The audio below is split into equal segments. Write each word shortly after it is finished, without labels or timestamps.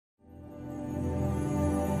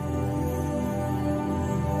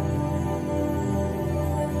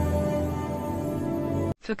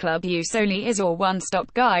For Club You Soli is your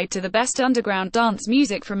one-stop guide to the best underground dance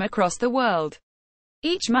music from across the world.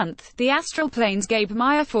 Each month, the Astral Plane's Gabe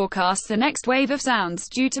Meyer forecasts the next wave of sounds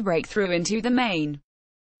due to break through into the main.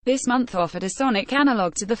 This month offered a sonic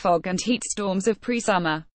analog to the fog and heat storms of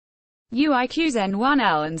pre-summer. UIQ's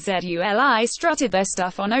N1L and ZULI strutted their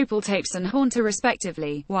stuff on Opal Tapes and Haunter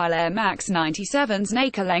respectively, while Air Max 97's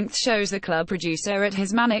Nacre Length shows the club producer at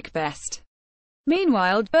his manic best.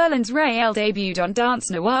 Meanwhile, Berlin's Ray L debuted on Dance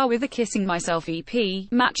Noir with the Kissing Myself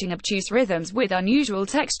EP, matching obtuse rhythms with unusual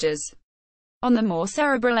textures. On the more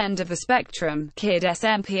cerebral end of the spectrum, Kid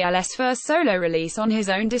SMPL's first solo release on his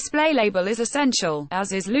own display label is essential,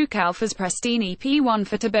 as is Luke Alpha's pristine EP1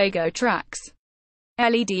 for Tobago Tracks.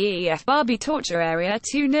 LEDEF Barbie Torture Area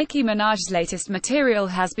 2 Nicki Minaj's latest material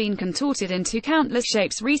has been contorted into countless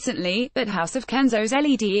shapes recently, but House of Kenzo's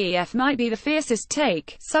LEDEF might be the fiercest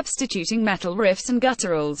take, substituting metal riffs and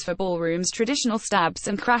gutturals for ballroom's traditional stabs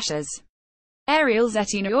and crashes. Ariel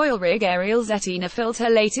Zettina Oil Rig Ariel Zettina filled her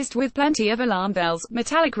latest with plenty of alarm bells,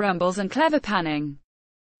 metallic rumbles and clever panning.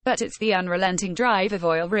 But it's the unrelenting drive of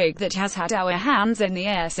Oil Rig that has had our hands in the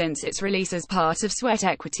air since its release as part of Sweat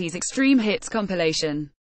Equity's Extreme Hits compilation.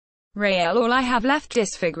 Rael All I Have Left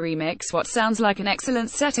Disfig remix. What sounds like an excellent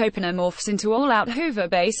set opener morphs into all-out Hoover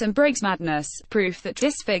bass and breaks madness, proof that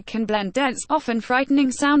Disfig can blend dense, often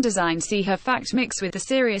frightening sound design. See her fact mix with the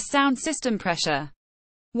serious sound system pressure.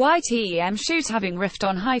 YTEM Shoot having riffed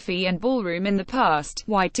on hi-fi and ballroom in the past,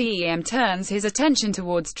 YTEM turns his attention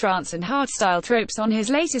towards trance and hardstyle tropes on his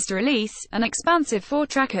latest release, an expansive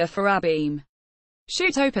 4-tracker for Abeam.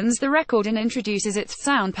 Shoot opens the record and introduces its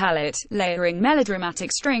sound palette, layering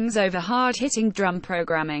melodramatic strings over hard-hitting drum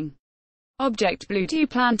programming. Object Blue Do You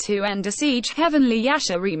Plan to End a Siege Heavenly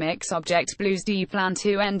Yasha Remix. Object Blue's Do You Plan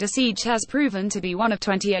to End a Siege has proven to be one of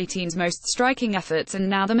 2018's most striking efforts, and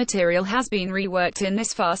now the material has been reworked in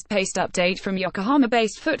this fast-paced update from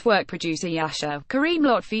Yokohama-based footwork producer Yasha. Kareem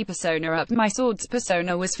Lotfi Persona Up My Swords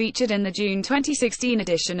Persona was featured in the June 2016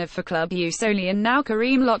 edition of For Club You Soli, and now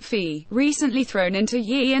Kareem Lotfi, recently thrown into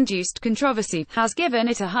Yee-induced controversy, has given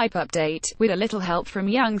it a hype update, with a little help from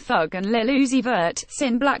Young Thug and Lil Uzi Vert.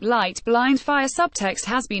 Sin Black Light Blind Fire subtext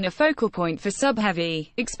has been a focal point for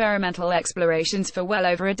sub-heavy, experimental explorations for well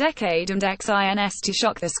over a decade, and XINS To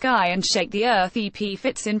Shock the Sky and Shake the Earth EP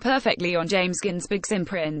fits in perfectly on James Ginsberg's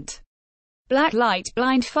imprint. Black Light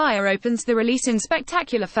Blind Fire opens the release in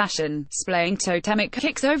spectacular fashion, splaying totemic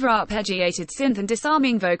kicks over arpeggiated synth and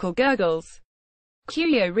disarming vocal gurgles.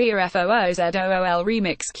 Kuyo Ria FOOZOOL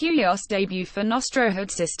Remix. Kuyo's debut for Nostrohood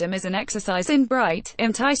System is an exercise in bright,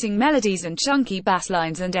 enticing melodies and chunky bass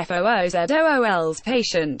lines, and FOOZOOL's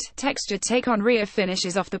patient, textured take on Ria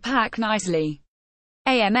finishes off the pack nicely.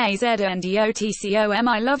 AMAZNDOTCOM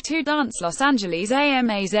I Love to Dance Los Angeles.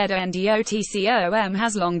 AMAZNDOTCOM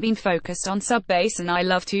has long been focused on sub-bass, and I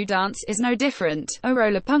Love to Dance is no different, a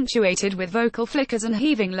roller punctuated with vocal flickers and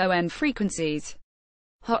heaving low-end frequencies.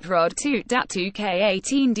 Hot Rod Toot Dat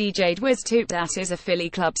 2K18 DJ'd Wiz Toot Dat is a Philly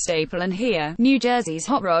club staple, and here, New Jersey's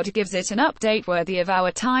Hot Rod gives it an update worthy of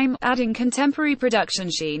our time, adding contemporary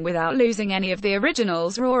production sheen without losing any of the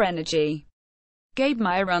original's raw energy. Gabe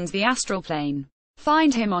Meyer runs the Astral Plane.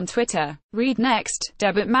 Find him on Twitter. Read next.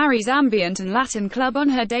 Debut marries ambient and Latin club on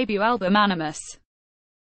her debut album Animus.